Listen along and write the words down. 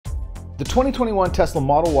The 2021 Tesla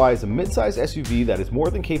Model Y is a midsize SUV that is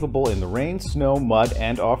more than capable in the rain, snow, mud,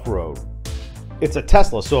 and off-road. It's a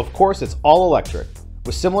Tesla, so of course it's all electric.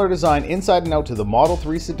 With similar design inside and out to the Model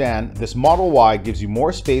 3 sedan, this Model Y gives you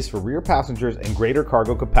more space for rear passengers and greater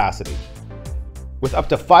cargo capacity. With up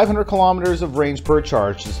to 500 kilometers of range per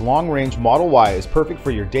charge, this long-range Model Y is perfect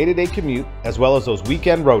for your day-to-day commute as well as those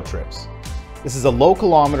weekend road trips. This is a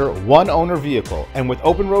low-kilometer, one-owner vehicle, and with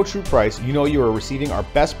OpenRoad TruePrice, you know you are receiving our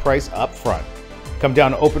best price up front. Come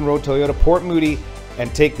down to OpenRoad Toyota Port Moody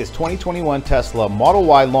and take this 2021 Tesla Model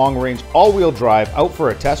Y long-range all-wheel drive out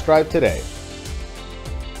for a test drive today.